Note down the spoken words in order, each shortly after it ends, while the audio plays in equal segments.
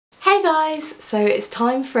Hey guys! So it's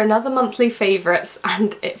time for another monthly favourites,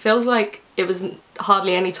 and it feels like it was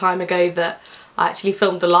hardly any time ago that I actually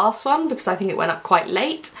filmed the last one because I think it went up quite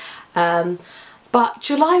late. But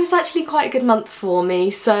July was actually quite a good month for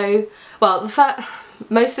me. So, well,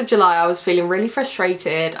 most of July I was feeling really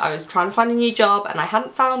frustrated. I was trying to find a new job and I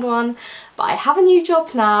hadn't found one, but I have a new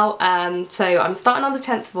job now. So I'm starting on the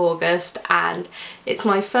 10th of August and it's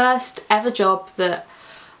my first ever job that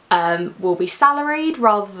will be salaried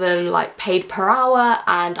rather than like paid per hour,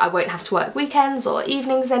 and I won't have to work weekends or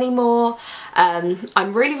evenings anymore.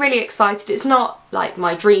 I'm really excited. It's not like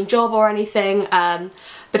my dream job or anything,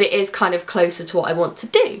 but it is kind of closer to what I want to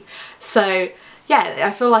do. So yeah,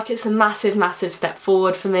 I feel like it's a massive step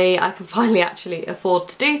forward for me. I can finally actually afford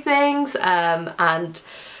to do things and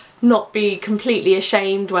not be completely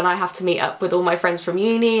ashamed when I have to meet up with all my friends from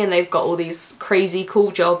uni and they've got all these crazy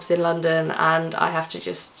cool jobs in London and I have to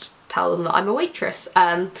just tell them that I'm a waitress.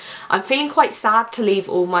 I'm feeling quite sad to leave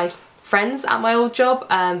all my friends at my old job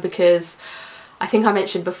because I think I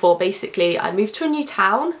mentioned before, basically I moved to a new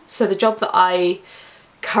town, so the job that I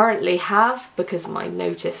currently have, because my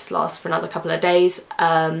notice lasts for another couple of days,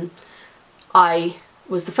 I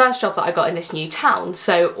was the first job that I got in this new town,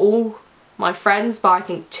 so all my friends, bar I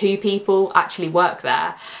think 2 people, actually work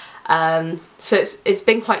there. So it's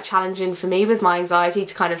been quite challenging for me with my anxiety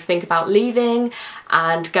to kind of think about leaving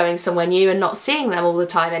and going somewhere new and not seeing them all the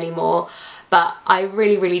time anymore. But I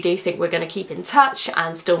really do think we're going to keep in touch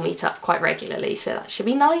and still meet up quite regularly, so that should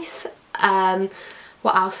be nice.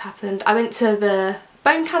 What else happened? I went to the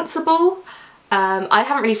bone cancer ball. I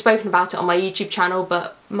haven't really spoken about it on my YouTube channel,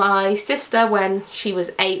 but my sister, when she was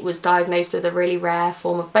 8, was diagnosed with a really rare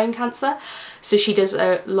form of bone cancer. So she does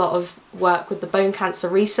a lot of work with the Bone Cancer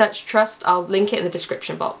Research Trust. I'll link it in the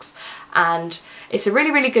description box. And it's a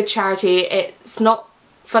really good charity. It's not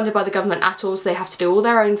funded by the government at all, so they have to do all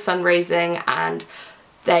their own fundraising and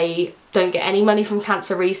they don't get any money from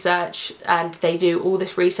cancer research, and they do all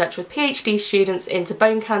this research with PhD students into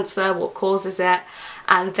bone cancer, what causes it.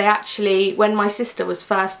 And they actually, when my sister was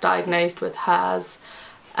first diagnosed with hers,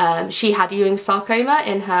 she had Ewing's sarcoma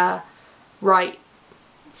in her right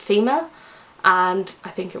femur, and I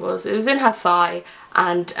think it was in her thigh,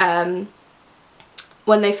 and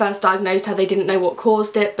when they first diagnosed her they didn't know what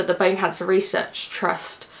caused it, but the Bone Cancer Research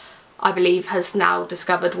Trust, I believe, has now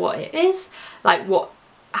discovered what it is, like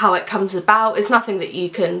how it comes about. It's nothing that you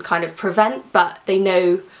can kind of prevent, but they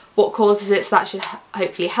know what causes it, so that should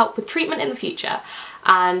hopefully help with treatment in the future.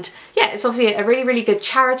 And yeah, it's obviously a really good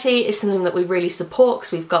charity. It's something that we really support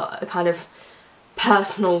because we've got a kind of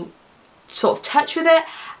personal sort of touch with it,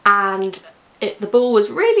 and the ball was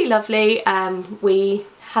really lovely. There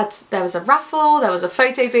was a raffle, there was a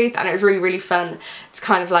photo booth, and it was really fun to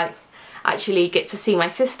kind of like actually get to see my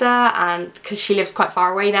sister, and because she lives quite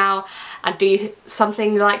far away now, and do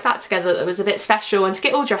something like that together that was a bit special and to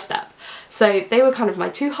get all dressed up. So they were kind of my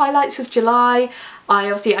 2 highlights of July.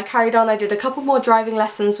 I carried on, I did a couple more driving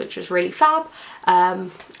lessons, which was really fab.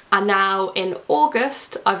 And now in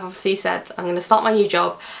August, I've obviously said I'm going to start my new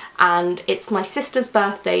job, and it's my sister's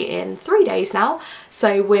birthday in 3 days now.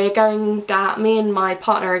 So we're going down, me and my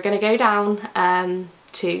partner are going to go down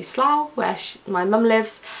to Slough, where my mum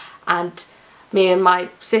lives, and me and my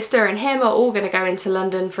sister and him are all going to go into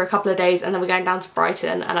London for a couple of days, and then we're going down to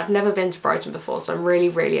Brighton, and I've never been to Brighton before, so I'm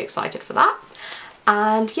really excited for that.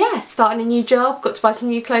 And yeah, starting a new job, got to buy some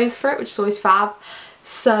new clothes for it, which is always fab.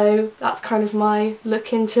 So that's kind of my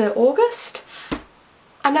look into August.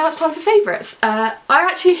 And now it's time for favourites. I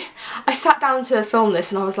sat down to film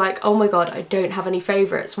this and I was like, oh my god, I don't have any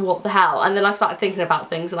favourites, what the hell? And then I started thinking about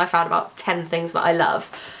things and I found about 10 things that I love.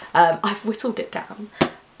 I've whittled it down,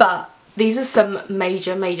 but these are some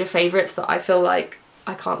major favourites that I feel like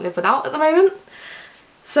I can't live without at the moment.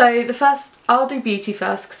 So the first, I'll do beauty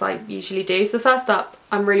first because I usually do. So the first up,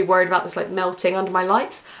 I'm really worried about this like melting under my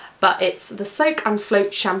lights, but it's the Soak and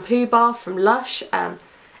Float shampoo bar from Lush.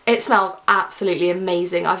 It smells absolutely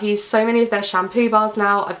amazing. I've used so many of their shampoo bars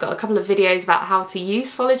now. I've got a couple of videos about how to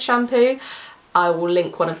use solid shampoo. I will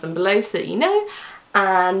link one of them below so that you know.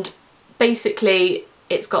 And basically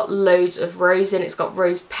it's got loads of rose in. It's got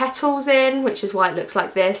rose petals in, which is why it looks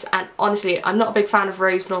like this. And honestly, I'm not a big fan of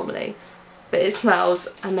rose normally, but it smells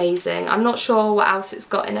amazing. I'm not sure what else it's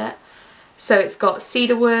got in it. So it's got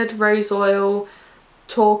cedarwood, rose oil,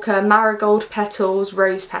 tonka, marigold petals,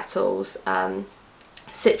 rose petals,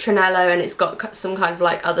 citronello, and it's got some kind of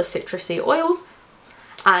like other citrusy oils.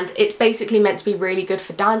 and it's basically meant to be really good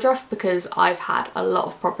for dandruff because I've had a lot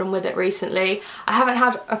of problem with it recently. I haven't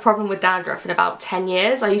had a problem with dandruff in about 10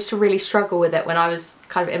 years. I used to really struggle with it when I was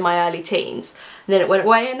kind of in my early teens, and then it went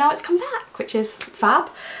away and now it's come back, which is fab.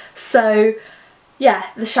 So yeah,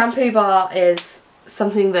 the shampoo bar is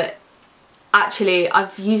something that actually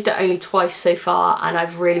I've used it only twice so far, and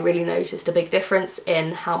I've really noticed a big difference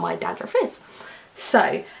in how my dandruff is.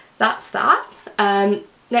 So that's that.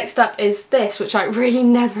 Next up is this, which I really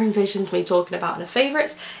never envisioned me talking about in a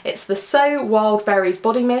favourites. It's the So Wild Berries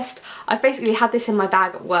Body Mist. I've basically had this in my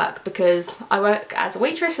bag at work because I work as a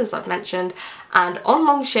waitress, as I've mentioned, and on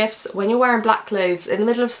long shifts, when you're wearing black clothes in the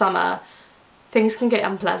middle of summer, things can get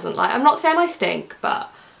unpleasant. Like, I'm not saying I stink, but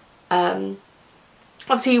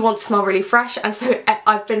obviously you want to smell really fresh, and so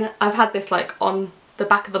I've had this like on the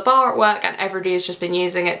back of the bar at work, and everybody has just been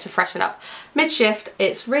using it to freshen up mid-shift.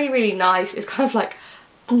 It's really nice. It's kind of like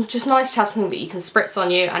just nice to have something that you can spritz on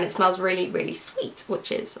you, and it smells really sweet,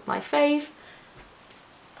 which is my fave.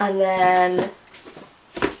 And then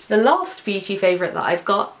the last beauty favourite that I've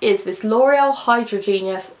got is this L'Oreal Hydra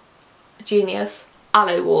Genius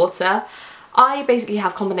Aloe Water. I basically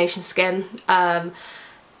have combination skin.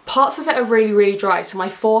 Parts of it are really dry, so my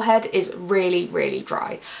forehead is really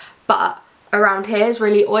dry, but around here is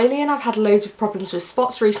really oily, and I've had loads of problems with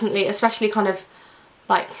spots recently, especially kind of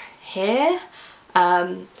like here.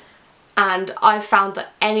 And I've found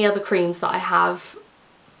that any other creams that I have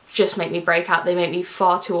just make me break out. They make me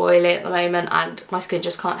far too oily at the moment, and my skin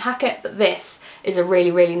just can't hack it. But this is a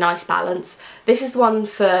really nice balance. This is the one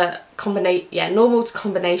for normal to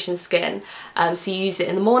combination skin. So you use it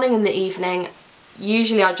in the morning and the evening.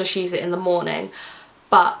 Usually I just use it in the morning,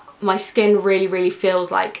 but my skin really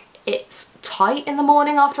feels like it's tight in the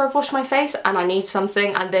morning after I've washed my face, and I need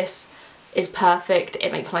something, and this is perfect.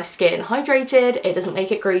 It makes my skin hydrated, it doesn't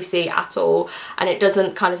make it greasy at all, and it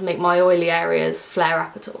doesn't kind of make my oily areas flare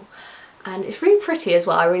up at all. And it's really pretty as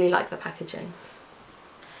well. I really like the packaging.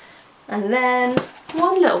 And then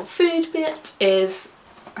one little food bit is,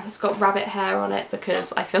 it's got rabbit hair on it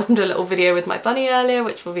because I filmed a little video with my bunny earlier,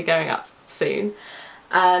 which will be going up soon.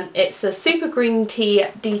 It's a super green tea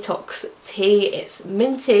detox tea. It's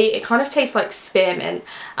minty. It kind of tastes like spearmint,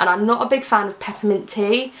 and I'm not a big fan of peppermint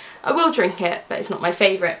tea. I will drink it, but it's not my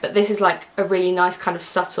favourite. But this is like a really nice kind of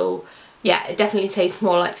subtle, yeah, it definitely tastes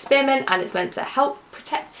more like spearmint, and it's meant to help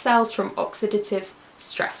protect cells from oxidative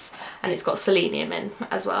stress, and it's got selenium in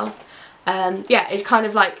as well. Yeah, it's kind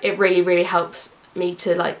of like, it really helps me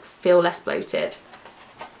to like feel less bloated.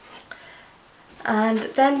 And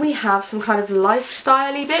then we have some kind of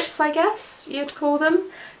lifestyle-y bits, I guess you'd call them.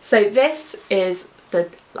 So this is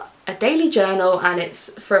a daily journal, and it's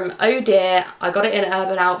from Oh Dear. I got it in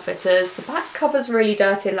Urban Outfitters. The back cover's really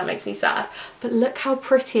dirty and that makes me sad, but look how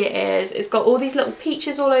pretty it is. It's got all these little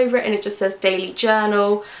peaches all over it, and it just says daily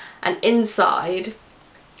journal, and inside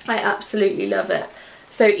I absolutely love it.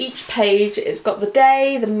 So each page, it's got the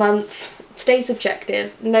day, the month, today's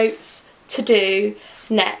objective, notes, to do,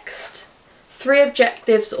 next, 3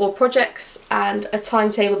 objectives or projects, and a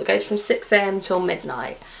timetable that goes from 6 AM till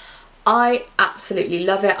midnight. I absolutely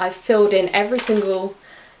love it. I've filled in every single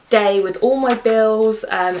day with all my bills,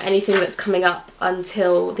 anything that's coming up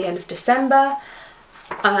until the end of December.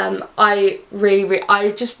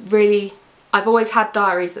 I've always had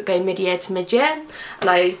diaries that go mid-year to mid-year, and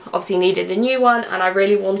I obviously needed a new one, and I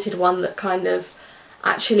really wanted one that kind of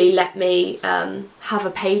actually let me have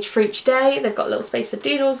a page for each day. They've got a little space for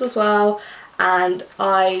doodles as well, and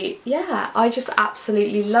I just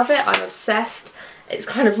absolutely love it. I'm obsessed. It's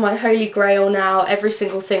kind of my holy grail now. Every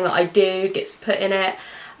single thing that I do gets put in it.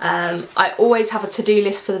 I always have a to-do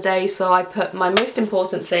list for the day, so I put my most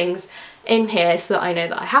important things in here so that I know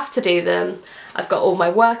that I have to do them. I've got all my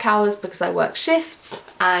work hours because I work shifts,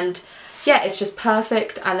 and yeah, it's just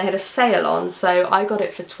perfect. And they had a sale on, so I got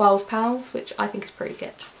it for £12, which I think is pretty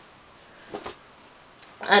good.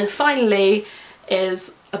 And finally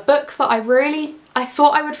is a book that I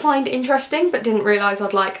thought I would find interesting, but didn't realise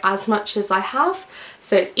I'd like as much as I have.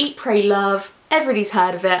 So it's Eat, Pray, Love. Everybody's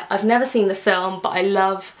heard of it. I've never seen the film, but I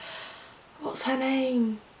love, what's her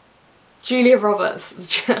name? Julia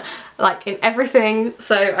Roberts, like in everything.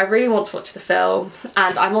 So I really want to watch the film,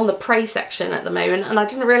 and I'm on the Pray section at the moment, and I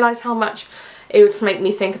didn't realise how much it would make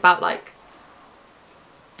me think about like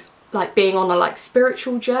being on a like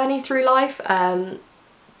spiritual journey through life.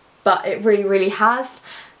 But it really has.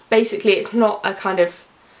 Basically, it's not a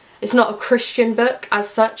Christian book as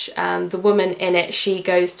such. The woman in it, she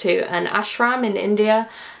goes to an ashram in India,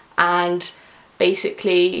 and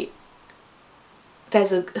basically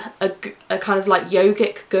there's a kind of like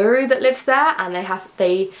yogic guru that lives there, and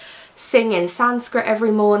they sing in Sanskrit every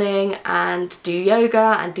morning and do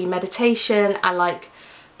yoga and do meditation and like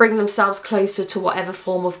bring themselves closer to whatever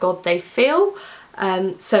form of God they feel.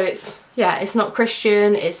 So it's not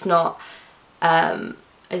Christian, it's not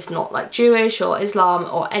like Jewish or Islam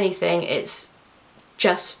or anything, it's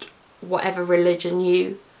just whatever religion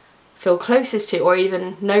you feel closest to, or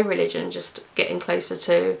even no religion, just getting closer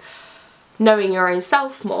to knowing your own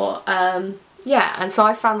self more. Yeah, and so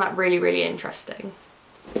I found that really, really interesting.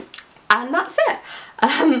 And that's it.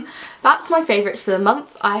 That's my favourites for the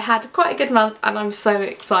month. I had quite a good month and I'm so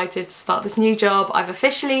excited to start this new job. I've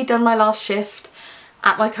officially done my last shift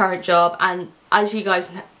at my current job, and as you guys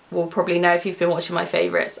will probably know if you've been watching my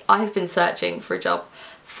favourites, I have been searching for a job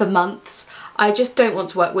for months. I just don't want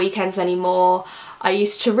to work weekends anymore. I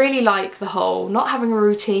used to really like the whole not having a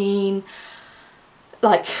routine.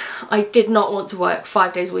 Like, I did not want to work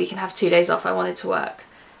 5 days a week and have 2 days off. I wanted to work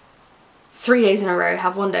 3 days in a row,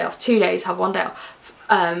 have 1 day off, 2 days, have 1 day off.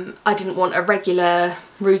 I didn't want a regular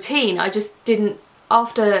routine. I just didn't,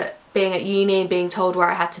 after being at uni and being told where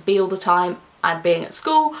I had to be all the time and being at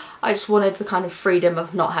school, I just wanted the kind of freedom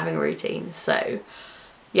of not having a routine. So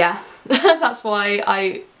yeah, that's why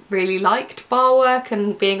I really liked bar work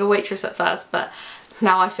and being a waitress at first, but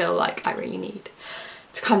now I feel like I really need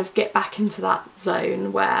to kind of get back into that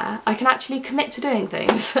zone where I can actually commit to doing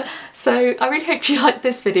things. So I really hope you liked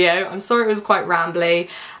this video. I'm sorry it was quite rambly.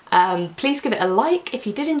 Please give it a like if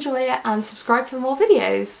you did enjoy it and subscribe for more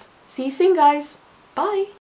videos. See you soon, guys. Bye.